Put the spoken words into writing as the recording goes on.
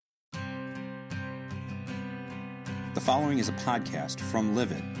The following is a podcast from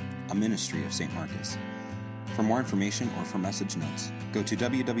Live It, a ministry of St. Marcus. For more information or for message notes, go to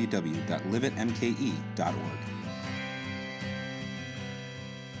www.liveitmke.org.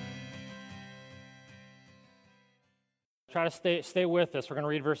 Try to stay with us. We're going to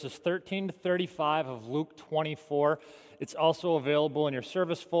read verses 13 to 35 of Luke 24. It's also available in your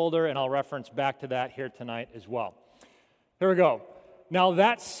service folder, and I'll reference back to that here tonight as well. Here we go. Now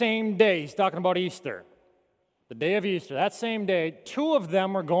that same day, he's talking about Easter, the day of Easter, that same day, two of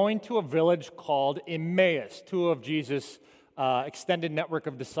them were going to a village called Emmaus, two of Jesus' extended network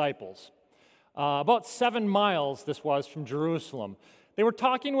of disciples. About 7 miles this was from Jerusalem. They were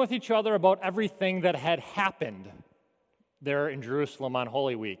talking with each other about everything that had happened there in Jerusalem on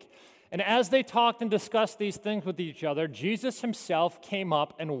Holy Week. And as they talked and discussed these things with each other, Jesus himself came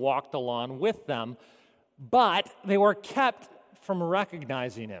up and walked along with them, but they were kept from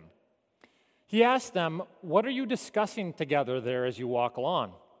recognizing him. He asked them, "What are you discussing together there as you walk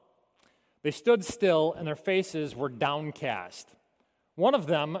along?" They stood still, and their faces were downcast. One of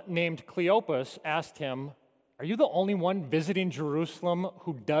them, named Cleopas, asked him, "Are you the only one visiting Jerusalem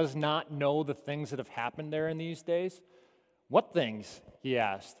who does not know the things that have happened there in these days?" "What things?" he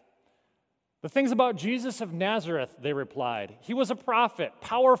asked. "The things about Jesus of Nazareth," they replied. "He was a prophet,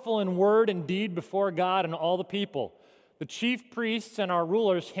 powerful in word and deed before God and all the people. The chief priests and our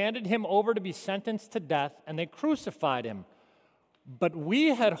rulers handed him over to be sentenced to death, and they crucified him. But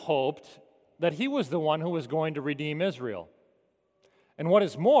we had hoped that he was the one who was going to redeem Israel. And what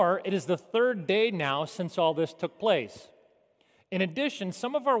is more, it is the third day now since all this took place. In addition,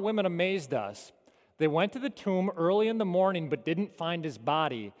 some of our women amazed us. They went to the tomb early in the morning but didn't find his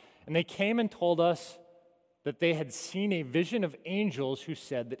body, and they came and told us that they had seen a vision of angels who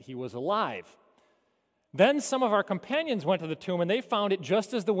said that he was alive. Then some of our companions went to the tomb, and they found it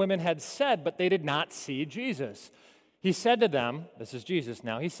just as the women had said, but they did not see Jesus. He said to them," this is Jesus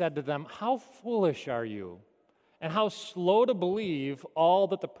now, he said to them, "How foolish are you, and how slow to believe all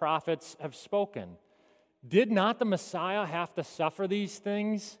that the prophets have spoken? Did not the Messiah have to suffer these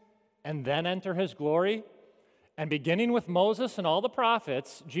things and then enter his glory?" And beginning with Moses and all the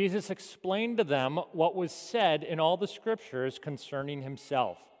prophets, Jesus explained to them what was said in all the scriptures concerning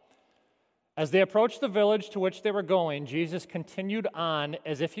himself. As they approached the village to which they were going, Jesus continued on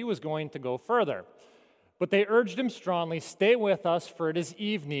as if he was going to go further. But they urged him strongly, "Stay with us, for it is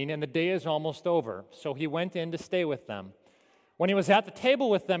evening, and the day is almost over." So he went in to stay with them. When he was at the table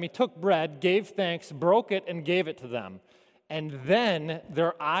with them, he took bread, gave thanks, broke it, and gave it to them. And then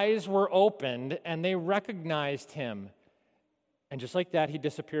their eyes were opened, and they recognized him. And just like that, he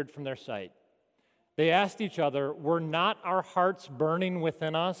disappeared from their sight. They asked each other, "Were not our hearts burning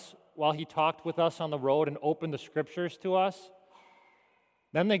within us while he talked with us on the road and opened the scriptures to us?"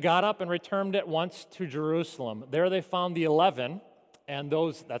 Then they got up and returned at once to Jerusalem. There they found the 11, and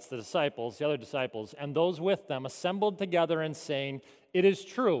those, that's the disciples, the other disciples, and those with them assembled together and saying, "It is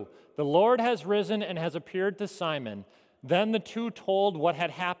true, the Lord has risen and has appeared to Simon." Then the two told what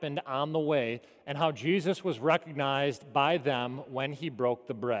had happened on the way and how Jesus was recognized by them when he broke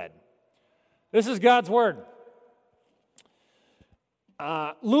the bread. This is God's word.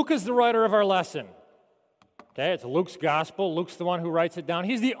 Luke is the writer of our lesson. Okay, it's Luke's gospel. Luke's the one who writes it down.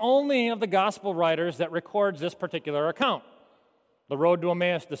 He's the only of the gospel writers that records this particular account, the road to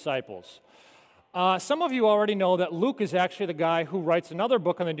Emmaus disciples. Some of you already know that Luke is actually the guy who writes another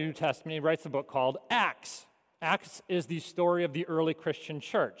book in the New Testament. He writes a book called Acts. Acts is the story of the early Christian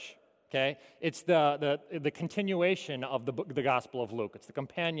church. Okay, it's the continuation of the Gospel of Luke. It's the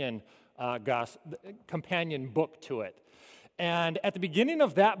companion book to it. And at the beginning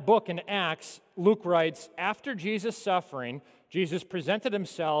of that book in Acts, Luke writes, "After Jesus' suffering, Jesus presented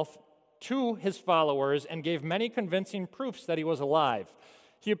himself to his followers and gave many convincing proofs that he was alive.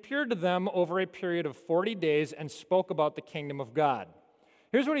 He appeared to them over a period of 40 days and spoke about the kingdom of God."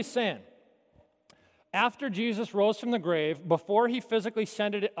 Here's what he's saying. After Jesus rose from the grave, before he physically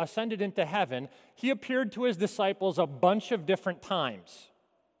ascended into heaven, he appeared to his disciples a bunch of different times,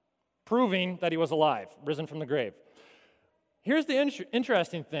 proving that he was alive, risen from the grave. Here's the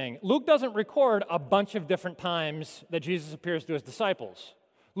interesting thing. Luke doesn't record a bunch of different times that Jesus appears to his disciples.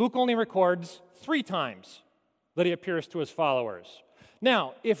 Luke only records 3 times that he appears to his followers.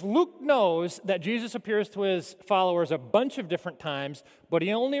 Now, if Luke knows that Jesus appears to his followers a bunch of different times, but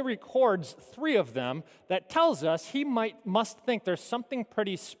he only records 3 of them, that tells us he must think there's something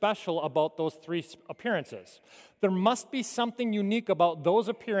pretty special about those 3 appearances. There must be something unique about those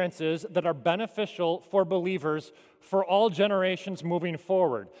appearances that are beneficial for believers for all generations moving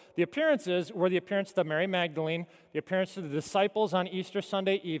forward. The appearances were the appearance to Mary Magdalene, the appearance to the disciples on Easter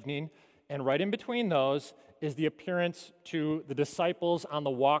Sunday evening, And right in between those is the appearance to the disciples on the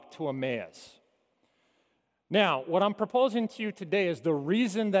walk to Emmaus. Now, what I'm proposing to you today is the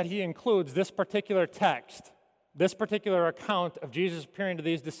reason that he includes this particular text, this particular account of Jesus appearing to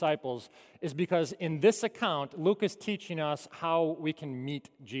these disciples, is because in this account, Luke is teaching us how we can meet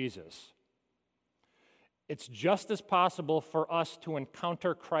Jesus. It's just as possible for us to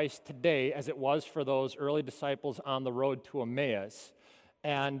encounter Christ today as it was for those early disciples on the road to Emmaus.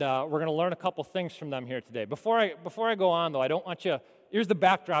 And we're going to learn a couple things from them here today. Before I go on, though, I don't want you... Here's the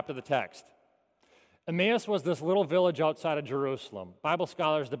backdrop to the text. Emmaus was this little village outside of Jerusalem. Bible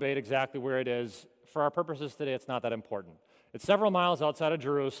scholars debate exactly where it is. For our purposes today, it's not that important. It's several miles outside of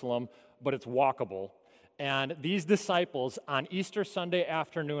Jerusalem, but it's walkable. And these disciples on Easter Sunday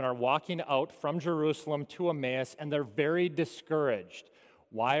afternoon are walking out from Jerusalem to Emmaus, and they're very discouraged.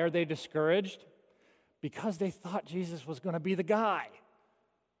 Why are they discouraged? Because they thought Jesus was going to be the guy.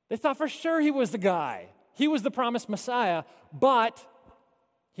 They thought for sure he was the guy. He was the promised Messiah, but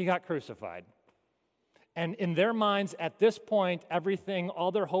he got crucified. And in their minds, at this point, everything,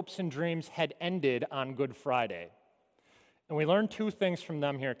 all their hopes and dreams had ended on Good Friday. And we learn two things from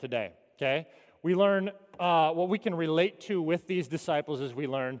them here today, okay? We learn what we can relate to with these disciples is we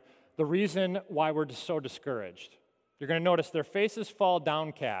learn the reason why we're so discouraged. You're going to notice their faces fall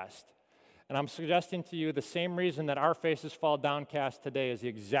downcast. And I'm suggesting to you the same reason that our faces fall downcast today is the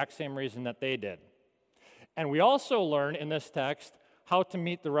exact same reason that they did. And we also learn in this text how to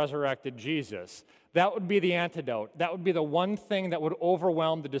meet the resurrected Jesus. That would be the antidote. That would be the one thing that would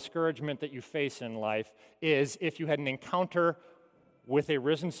overwhelm the discouragement that you face in life is if you had an encounter with a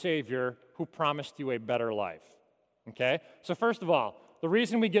risen Savior who promised you a better life. Okay? So first of all, the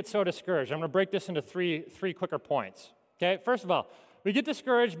reason we get so discouraged, I'm going to break this into three quicker points. Okay? First of all, we get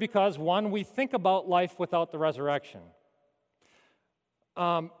discouraged because, one, we think about life without the resurrection.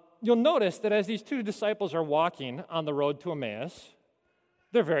 You'll notice that as these two disciples are walking on the road to Emmaus,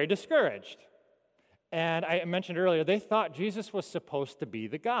 they're very discouraged. And I mentioned earlier, they thought Jesus was supposed to be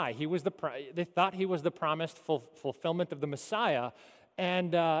the guy. They thought he was the promised fulfillment of the Messiah.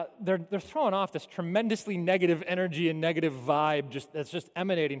 And they're throwing off this tremendously negative energy and negative vibe that's just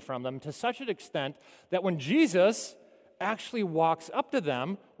emanating from them to such an extent that when Jesus actually walks up to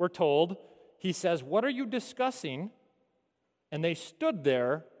them, we're told, he says, "What are you discussing?" And they stood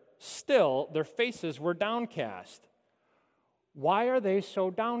there still, their faces were downcast. Why are they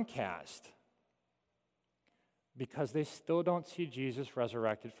so downcast? Because they still don't see Jesus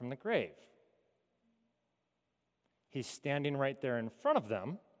resurrected from the grave. He's standing right there in front of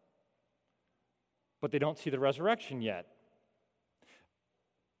them, but they don't see the resurrection yet.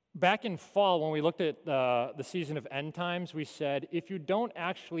 Back in fall, when we looked at the season of end times, we said if you don't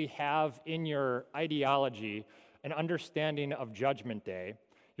actually have in your ideology an understanding of Judgment Day,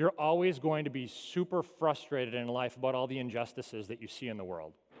 you're always going to be super frustrated in life about all the injustices that you see in the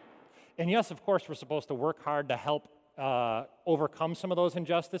world. And yes, of course, we're supposed to work hard to help overcome some of those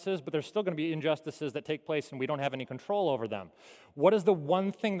injustices, but there's still going to be injustices that take place and we don't have any control over them. What is the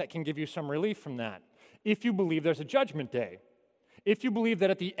one thing that can give you some relief from that? If you believe there's a judgment day, if you believe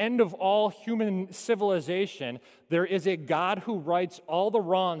that at the end of all human civilization, there is a God who rights all the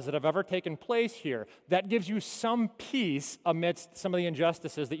wrongs that have ever taken place here, that gives you some peace amidst some of the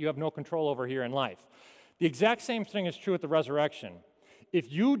injustices that you have no control over here in life. The exact same thing is true with the resurrection.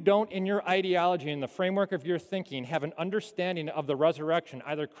 If you don't, in your ideology, in the framework of your thinking, have an understanding of the resurrection,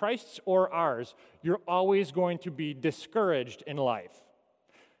 either Christ's or ours, you're always going to be discouraged in life.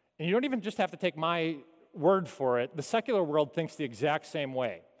 And you don't even just have to take my word for it. The secular world thinks the exact same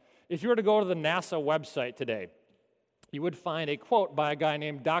way. If you were to go to the NASA website today, you would find a quote by a guy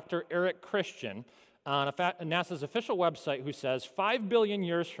named Dr. Eric Christian on NASA's official website who says, 5 billion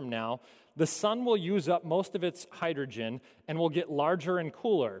years from now, the sun will use up most of its hydrogen and will get larger and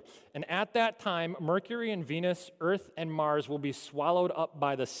cooler. And at that time, Mercury and Venus, Earth and Mars will be swallowed up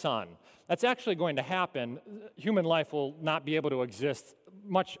by the sun. That's actually going to happen. Human life will not be able to exist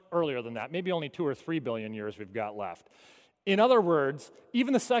much earlier than that. Maybe only 2 or 3 billion years we've got left. In other words,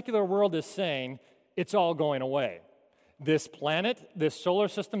 even the secular world is saying it's all going away. This planet, this solar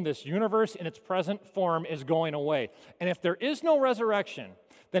system, this universe in its present form is going away. And if there is no resurrection,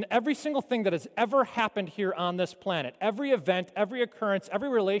 then every single thing that has ever happened here on this planet, every event, every occurrence, every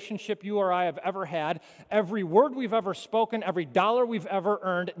relationship you or I have ever had, every word we've ever spoken, every dollar we've ever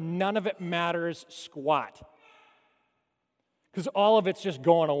earned, none of it matters squat. Because all of it's just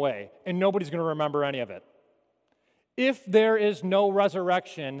going away, and nobody's going to remember any of it. If there is no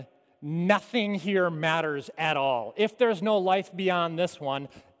resurrection, nothing here matters at all. If there's no life beyond this one,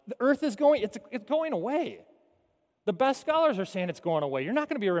 the earth is going away. The best scholars are saying it's going away. You're not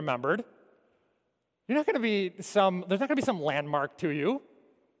going to be remembered. there's not going to be some landmark to you.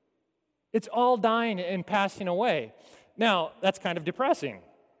 It's all dying and passing away. Now, that's kind of depressing.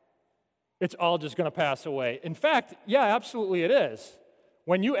 It's all just going to pass away. In fact, yeah, absolutely it is.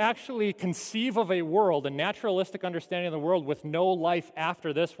 When you actually conceive of a world, a naturalistic understanding of the world with no life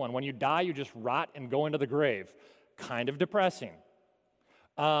after this one, when you die, you just rot and go into the grave. Kind of depressing.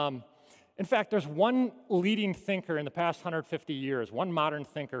 In fact, there's one leading thinker in the past 150 years, one modern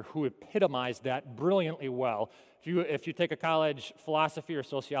thinker who epitomized that brilliantly well. If you take a college philosophy or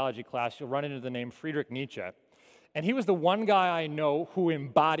sociology class, you'll run into the name Friedrich Nietzsche. And he was the one guy I know who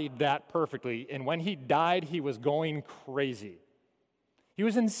embodied that perfectly. And when he died, he was going crazy. He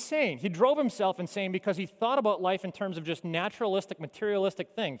was insane. He drove himself insane because he thought about life in terms of just naturalistic, materialistic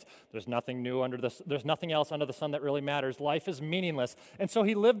things. There's nothing new there's nothing else under the sun that really matters. Life is meaningless. And so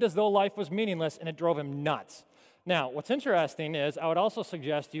he lived as though life was meaningless, and it drove him nuts. Now, what's interesting is I would also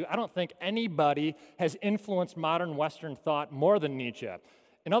suggest to you, I don't think anybody has influenced modern Western thought more than Nietzsche.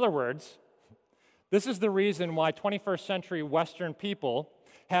 In other words, this is the reason why 21st century Western people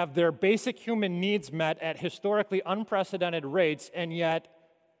have their basic human needs met at historically unprecedented rates, and yet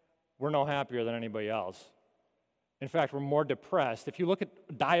we're no happier than anybody else. In fact, we're more depressed. If you look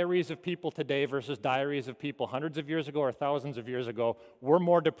at diaries of people today versus diaries of people hundreds of years ago or thousands of years ago, we're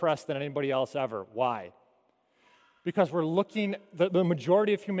more depressed than anybody else ever. Why? Because the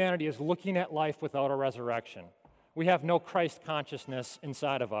majority of humanity is looking at life without a resurrection. We have no Christ consciousness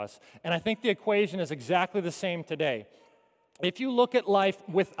inside of us. And I think the equation is exactly the same today. If you look at life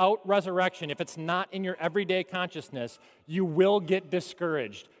without resurrection, if it's not in your everyday consciousness, you will get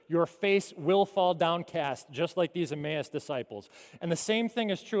discouraged. Your face will fall downcast, just like these Emmaus disciples. And the same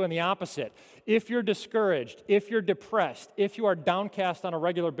thing is true in the opposite. If you're discouraged, if you're depressed, if you are downcast on a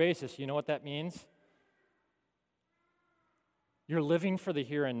regular basis, you know what that means? You're living for the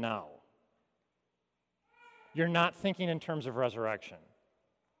here and now. You're not thinking in terms of resurrection.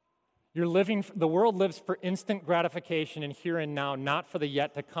 The world lives for instant gratification in here and now, not for the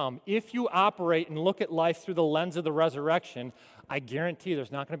yet to come. If you operate and look at life through the lens of the resurrection, I guarantee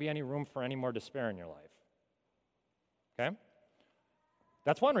there's not going to be any room for any more despair in your life. Okay?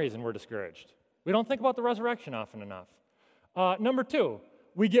 That's one reason we're discouraged. We don't think about the resurrection often enough. Number two,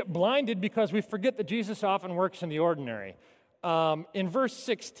 we get blinded because we forget that Jesus often works in the ordinary. In verse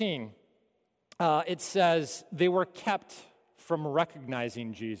 16, it says, they were kept from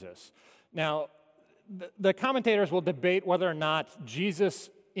recognizing Jesus. Now, the commentators will debate whether or not Jesus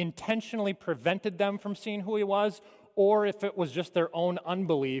intentionally prevented them from seeing who he was, or if it was just their own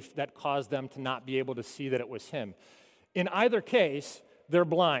unbelief that caused them to not be able to see that it was him. In either case, they're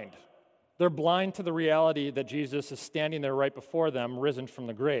blind. They're blind to the reality that Jesus is standing there right before them, risen from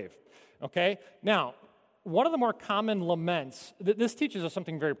the grave. Okay? Now, one of the more common laments, this teaches us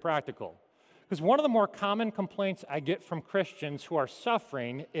something very practical. Because one of the more common complaints I get from Christians who are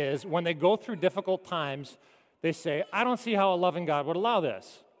suffering is when they go through difficult times, they say, I don't see how a loving God would allow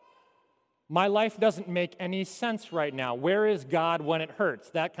this. My life doesn't make any sense right now. Where is God when it hurts?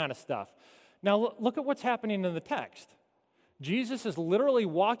 That kind of stuff. Now, look at what's happening in the text. Jesus is literally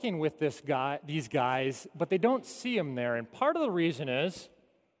walking with these guys, but they don't see him there. And part of the reason is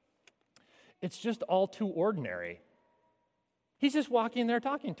it's just all too ordinary. He's just walking there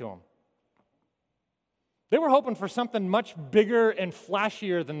talking to them. They were hoping for something much bigger and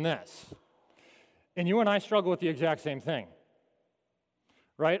flashier than this. And you and I struggle with the exact same thing.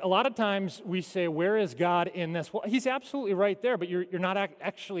 Right? A lot of times we say, where is God in this? Well, he's absolutely right there, but you're not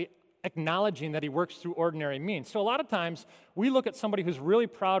actually acknowledging that he works through ordinary means. So a lot of times we look at somebody who's really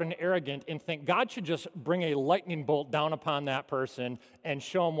proud and arrogant and think God should just bring a lightning bolt down upon that person and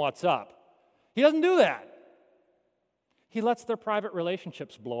show them what's up. He doesn't do that. He lets their private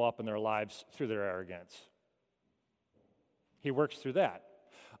relationships blow up in their lives through their arrogance. He works through that.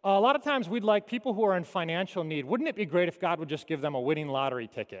 A lot of times we'd like people who are in financial need. Wouldn't it be great if God would just give them a winning lottery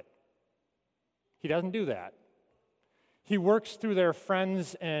ticket? He doesn't do that. He works through their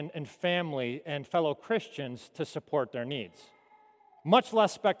friends and family and fellow Christians to support their needs. Much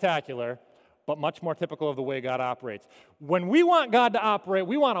less spectacular, but much more typical of the way God operates. When we want God to operate,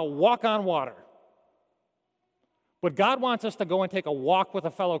 we want to walk on water. But God wants us to go and take a walk with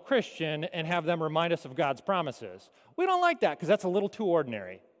a fellow Christian and have them remind us of God's promises. We don't like that because that's a little too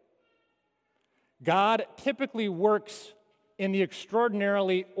ordinary. God typically works in the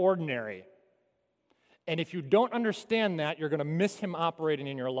extraordinarily ordinary. And if you don't understand that, you're going to miss him operating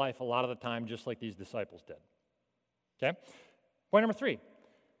in your life a lot of the time, just like these disciples did. Okay? Point number 3.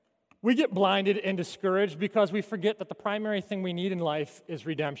 We get blinded and discouraged because we forget that the primary thing we need in life is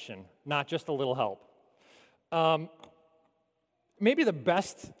redemption, not just a little help. maybe the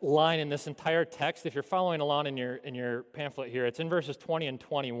best line in this entire text, if you're following along in your pamphlet here, it's in verses 20 and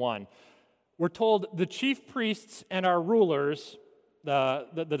 21. We're told the chief priests and our rulers,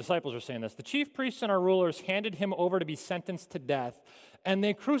 the disciples are saying this, the chief priests and our rulers handed him over to be sentenced to death, and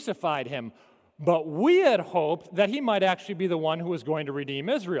they crucified him. But we had hoped that he might actually be the one who was going to redeem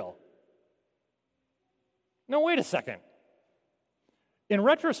Israel. No, wait a second. In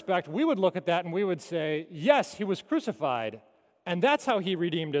retrospect, we would look at that and we would say, yes, he was crucified, and that's how he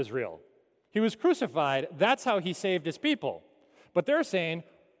redeemed Israel. He was crucified, that's how he saved his people. But they're saying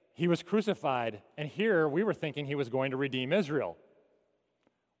he was crucified, and here we were thinking he was going to redeem Israel.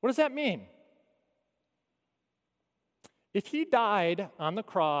 What does that mean? If he died on the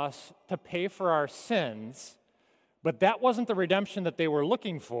cross to pay for our sins, but that wasn't the redemption that they were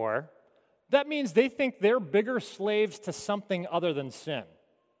looking for, that means they think they're bigger slaves to something other than sin.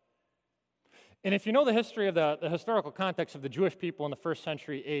 And if you know the history of the historical context of the Jewish people in the first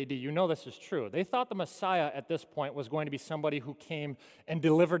century AD, you know this is true. They thought the Messiah at this point was going to be somebody who came and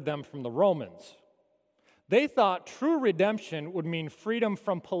delivered them from the Romans. They thought true redemption would mean freedom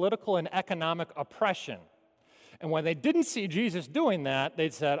from political and economic oppression. And when they didn't see Jesus doing that,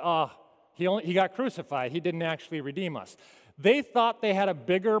 they'd said, he got crucified. He didn't actually redeem us. They thought they had a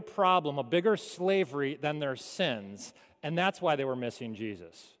bigger problem, a bigger slavery than their sins, and that's why they were missing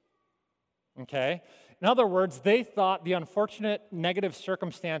Jesus. Okay? In other words, they thought the unfortunate negative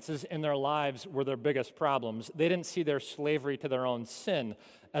circumstances in their lives were their biggest problems. They didn't see their slavery to their own sin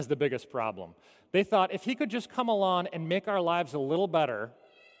as the biggest problem. They thought if he could just come along and make our lives a little better,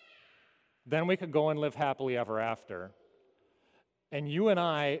 then we could go and live happily ever after. And you and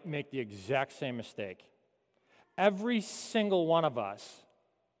I make the exact same mistake. Every single one of us,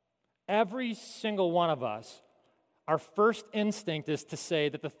 our first instinct is to say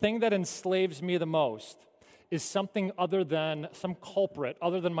that the thing that enslaves me the most is something other than, some culprit,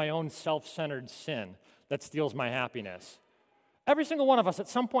 other than my own self-centered sin that steals my happiness. Every single one of us at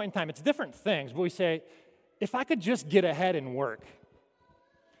some point in time, it's different things, but we say, if I could just get ahead in work,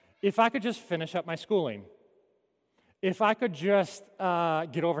 if I could just finish up my schooling, if I could just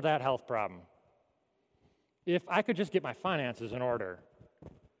get over that health problem, if I could just get my finances in order,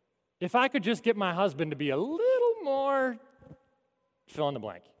 if I could just get my husband to be a little more fill in the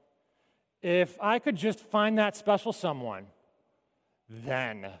blank, if I could just find that special someone,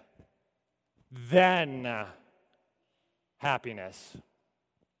 then happiness.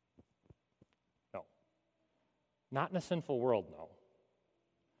 No. Not in a sinful world, no.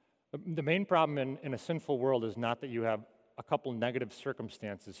 The main problem in a sinful world is not that you have a couple negative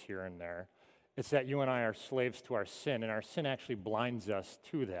circumstances here and there. It's that you and I are slaves to our sin, and our sin actually blinds us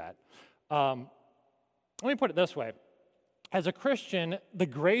to that. Let me put it this way. As a Christian, the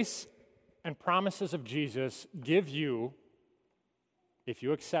grace and promises of Jesus give you, if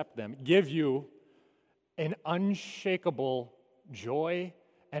you accept them, give you an unshakable joy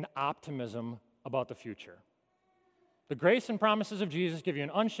and optimism about the future. The grace and promises of Jesus give you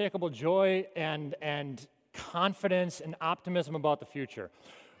an unshakable joy and confidence and optimism about the future.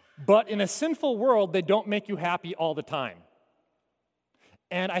 But in a sinful world, they don't make you happy all the time.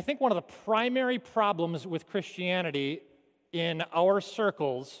 And I think one of the primary problems with Christianity in our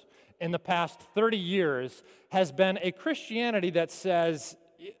circles in the past 30 years has been a Christianity that says,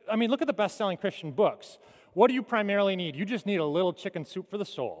 I mean, look at the best-selling Christian books. What do you primarily need? You just need a little chicken soup for the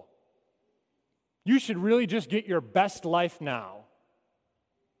soul. You should really just get your best life now.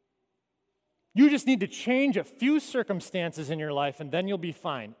 You just need to change a few circumstances in your life and then you'll be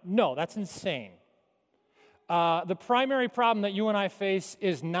fine. No, that's insane. The primary problem that you and I face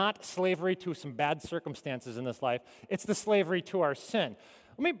is not slavery to some bad circumstances in this life. It's the slavery to our sin.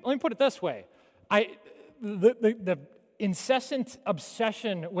 Let me put it this way. The incessant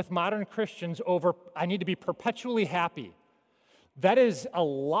obsession with modern Christians over, I need to be perpetually happy, that is a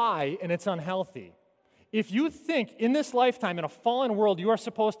lie and it's unhealthy. If you think in this lifetime, in a fallen world, you are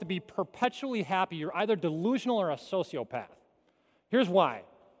supposed to be perpetually happy, you're either delusional or a sociopath. Here's why.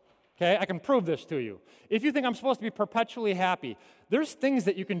 Okay, I can prove this to you. If you think I'm supposed to be perpetually happy, there's things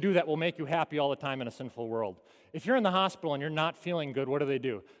that you can do that will make you happy all the time in a sinful world. If you're in the hospital and you're not feeling good, what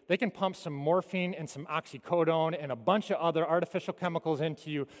do? They can pump some morphine and some oxycodone and a bunch of other artificial chemicals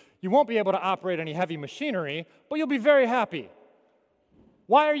into you. You won't be able to operate any heavy machinery, but you'll be very happy.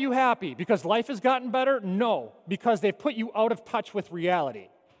 Why are you happy? Because life has gotten better? No, because they've put you out of touch with reality.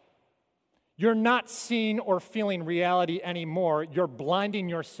 You're not seeing or feeling reality anymore. You're blinding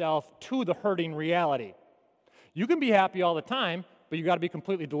yourself to the hurting reality. You can be happy all the time, but you got to be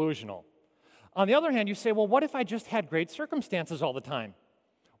completely delusional. On the other hand, you say, well, what if I just had great circumstances all the time?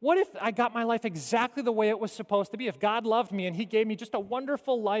 What if I got my life exactly the way it was supposed to be? If God loved me and He gave me just a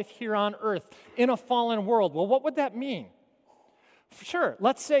wonderful life here on earth in a fallen world, well, what would that mean? Sure,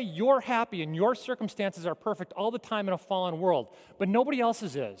 let's say you're happy and your circumstances are perfect all the time in a fallen world, but nobody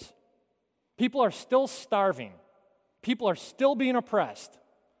else's is. People are still starving. People are still being oppressed.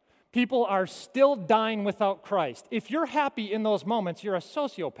 People are still dying without Christ. If you're happy in those moments, you're a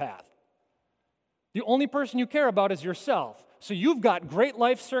sociopath. The only person you care about is yourself. So you've got great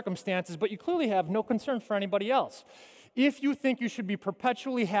life circumstances, but you clearly have no concern for anybody else. If you think you should be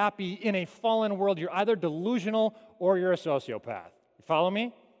perpetually happy in a fallen world, you're either delusional or you're a sociopath. You follow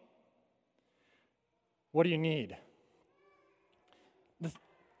me? What do you need?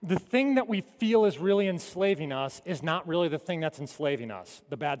 The thing that we feel is really enslaving us is not really the thing that's enslaving us,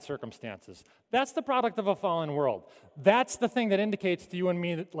 the bad circumstances. That's the product of a fallen world. That's the thing that indicates to you and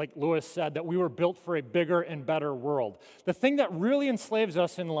me, that, like Lewis said, that we were built for a bigger and better world. The thing that really enslaves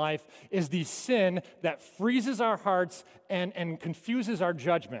us in life is the sin that freezes our hearts and confuses our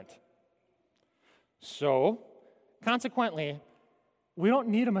judgment. So, consequently, we don't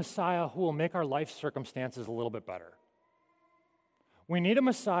need a Messiah who will make our life circumstances a little bit better. We need a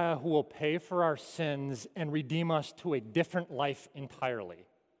Messiah who will pay for our sins and redeem us to a different life entirely.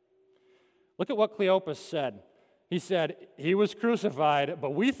 Look at what Cleopas said. He said, He was crucified, but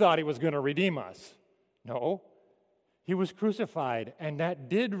we thought He was going to redeem us. No, He was crucified, and that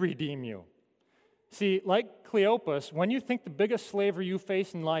did redeem you. See, like Cleopas, when you think the biggest slavery you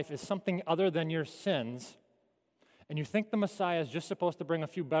face in life is something other than your sins, and you think the Messiah is just supposed to bring a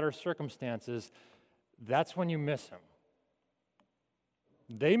few better circumstances, that's when you miss Him.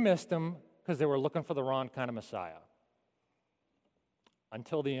 They missed Him because they were looking for the wrong kind of Messiah.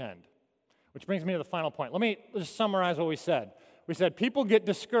 Until the end. Which brings me to the final point. Let me just summarize what we said. We said people get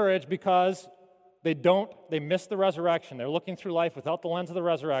discouraged because they miss the resurrection. They're looking through life without the lens of the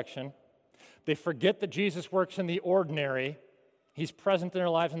resurrection. They forget that Jesus works in the ordinary. He's present in their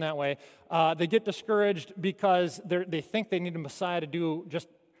lives in that way. They get discouraged because they think they need a Messiah to do just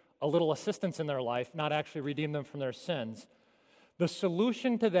a little assistance in their life, not actually redeem them from their sins. The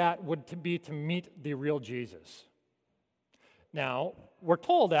solution to that would be to meet the real Jesus. Now, we're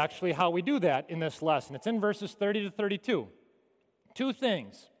told actually how we do that in this lesson. It's in verses 30 to 32. Two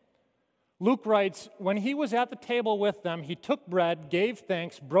things. Luke writes, when He was at the table with them, He took bread, gave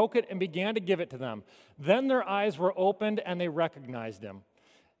thanks, broke it, and began to give it to them. Then their eyes were opened and they recognized Him.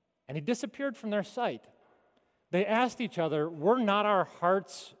 And He disappeared from their sight. They asked each other, were not our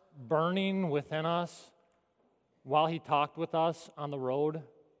hearts burning within us while He talked with us on the road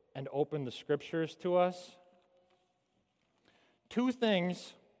and opened the Scriptures to us? Two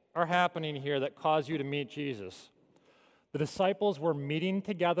things are happening here that cause you to meet Jesus. The disciples were meeting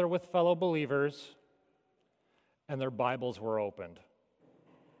together with fellow believers, and their Bibles were opened.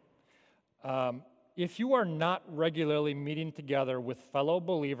 If you are not regularly meeting together with fellow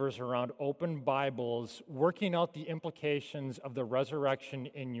believers around open Bibles, working out the implications of the resurrection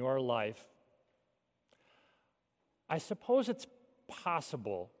in your life, I suppose it's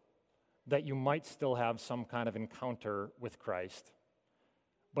possible that you might still have some kind of encounter with Christ,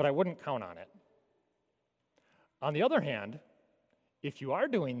 but I wouldn't count on it. On the other hand, if you are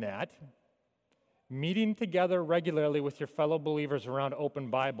doing that, meeting together regularly with your fellow believers around open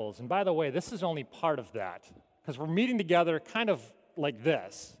Bibles, and by the way, this is only part of that, because we're meeting together kind of like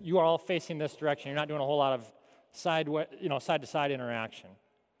this. You are all facing this direction. You're not doing a whole lot of side-to-side interaction.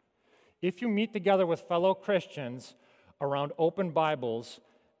 If you meet together with fellow Christians around open Bibles,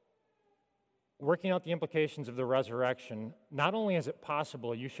 working out the implications of the resurrection, not only is it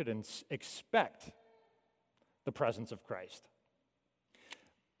possible, you should expect the presence of Christ.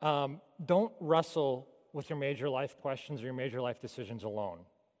 Don't wrestle with your major life questions or your major life decisions alone.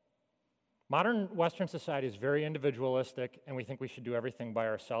 Modern Western society is very individualistic, and we think we should do everything by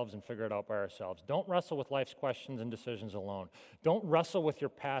ourselves and figure it out by ourselves. Don't wrestle with life's questions and decisions alone. Don't wrestle with your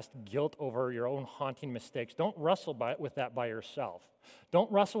past guilt over your own haunting mistakes. Don't wrestle with that by yourself. Don't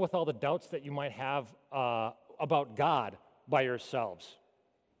wrestle with all the doubts that you might have about God by yourselves.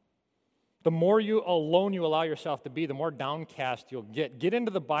 The more alone you allow yourself to be, the more downcast you'll get. Get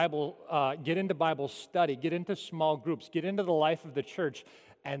into the Bible, get into Bible study, get into small groups, get into the life of the church,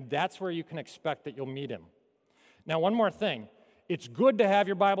 and that's where you can expect that you'll meet Him. Now, one more thing. It's good to have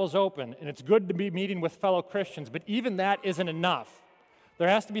your Bibles open, and it's good to be meeting with fellow Christians, but even that isn't enough. There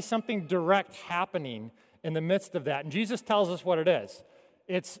has to be something direct happening in the midst of that, and Jesus tells us what it is.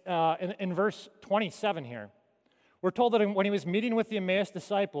 It's in verse 27 here. We're told that when He was meeting with the Emmaus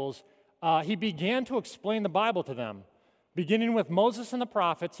disciples, He began to explain the Bible to them. Beginning with Moses and the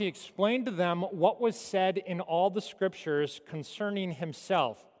prophets, He explained to them what was said in all the Scriptures concerning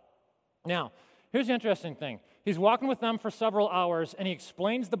Himself. Now, here's the interesting thing. He's walking with them for several hours, and he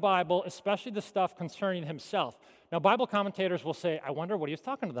explains the Bible, especially the stuff concerning himself. Now, Bible commentators will say, I wonder what he was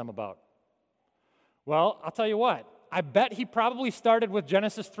talking to them about. Well, I'll tell you what. I bet he probably started with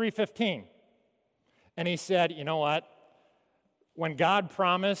Genesis 3:15. And he said, you know what? When God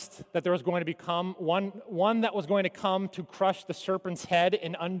promised that there was going to become one that was going to come to crush the serpent's head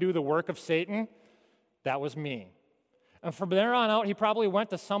and undo the work of Satan, that was me. And from there on out, he probably went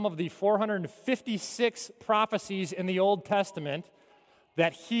to some of the 456 prophecies in the Old Testament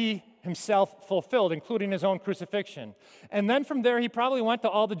that he himself fulfilled, including his own crucifixion. And then from there, he probably went to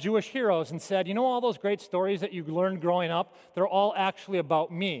all the Jewish heroes and said, you know all those great stories that you learned growing up? They're all actually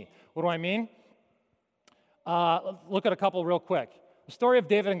about me. What do I mean? Look at a couple real quick. The story of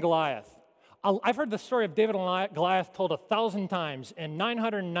David and Goliath. I've heard the story of David and Goliath told 1,000 times, and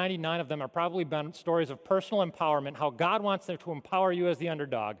 999 of them have probably been stories of personal empowerment, how God wants to empower you as the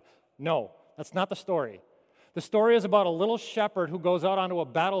underdog. No, that's not the story. The story is about a little shepherd who goes out onto a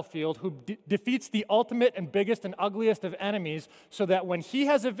battlefield, who defeats the ultimate and biggest and ugliest of enemies, so that when he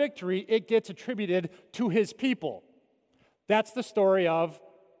has a victory, it gets attributed to his people. That's the story of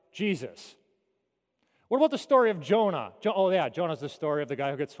Jesus. What about the story of Jonah? Jonah's the story of the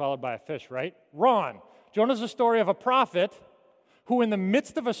guy who gets swallowed by a fish, right? Wrong. Jonah's the story of a prophet who in the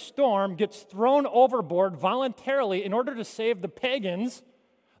midst of a storm gets thrown overboard voluntarily in order to save the pagans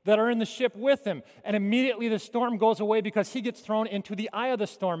that are in the ship with him. And immediately the storm goes away because he gets thrown into the eye of the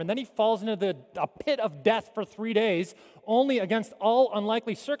storm. And then he falls into a pit of death for 3 days, only against all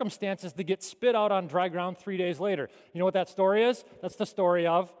unlikely circumstances to get spit out on dry ground 3 days later. You know what that story is? That's the story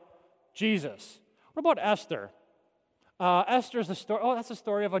of Jesus. What about Esther? Esther's the story. Oh, that's the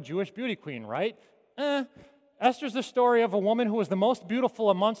story of a Jewish beauty queen, right? Esther's the story of a woman who was the most beautiful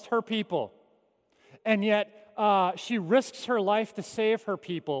amongst her people. And yet, she risks her life to save her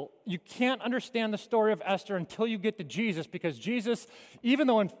people. You can't understand the story of Esther until you get to Jesus, because Jesus, even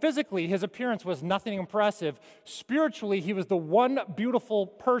though physically his appearance was nothing impressive, spiritually he was the one beautiful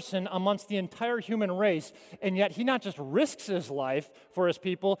person amongst the entire human race, and yet he not just risks his life for his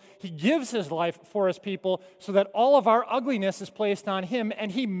people, he gives his life for his people so that all of our ugliness is placed on him,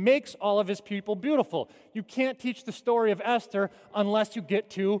 and he makes all of his people beautiful. You can't teach the story of Esther unless you get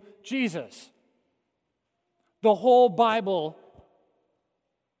to Jesus. The whole Bible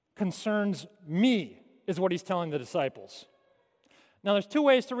concerns me, is what he's telling the disciples. Now, there's two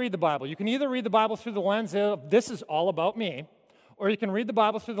ways to read the Bible. You can either read the Bible through the lens of this is all about me, or you can read the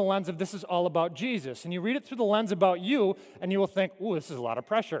Bible through the lens of this is all about Jesus. And you read it through the lens about you, and you will think, ooh, this is a lot of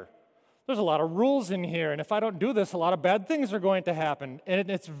pressure. There's a lot of rules in here, and if I don't do this, a lot of bad things are going to happen. And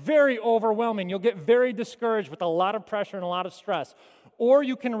it's very overwhelming. You'll get very discouraged with a lot of pressure and a lot of stress. Or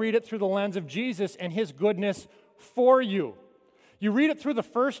you can read it through the lens of Jesus and his goodness for you. You read it through the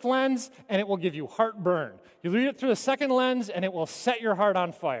first lens, and it will give you heartburn. You read it through the second lens, and it will set your heart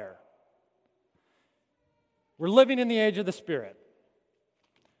on fire. We're living in the age of the Spirit,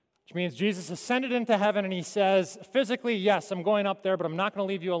 which means Jesus ascended into heaven, and he says, physically, yes, I'm going up there, but I'm not going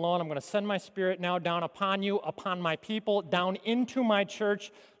to leave you alone. I'm going to send my Spirit now down upon you, upon my people, down into my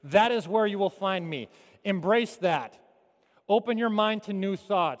church. That is where you will find me. Embrace that. Open your mind to new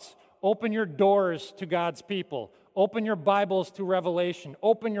thoughts. Open your doors to God's people. Open your Bibles to Revelation.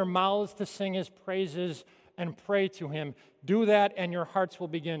 Open your mouths to sing his praises and pray to him. Do that, and your hearts will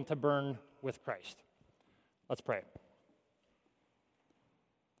begin to burn with Christ. Let's pray.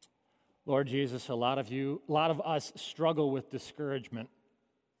 Lord Jesus, a lot of us struggle with discouragement.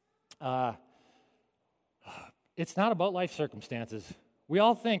 It's not about life circumstances. We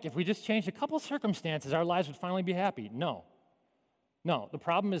all think if we just changed a couple circumstances, our lives would finally be happy. No, the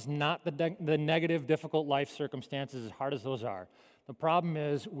problem is not the negative, difficult life circumstances, as hard as those are. The problem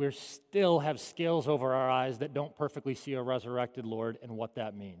is we still have scales over our eyes that don't perfectly see a resurrected Lord and what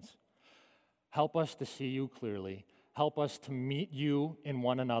that means. Help us to see you clearly. Help us to meet you in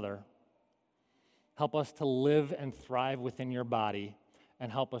one another. Help us to live and thrive within your body,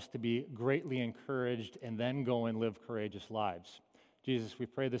 and help us to be greatly encouraged and then go and live courageous lives. Jesus, we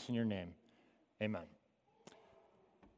pray this in your name. Amen.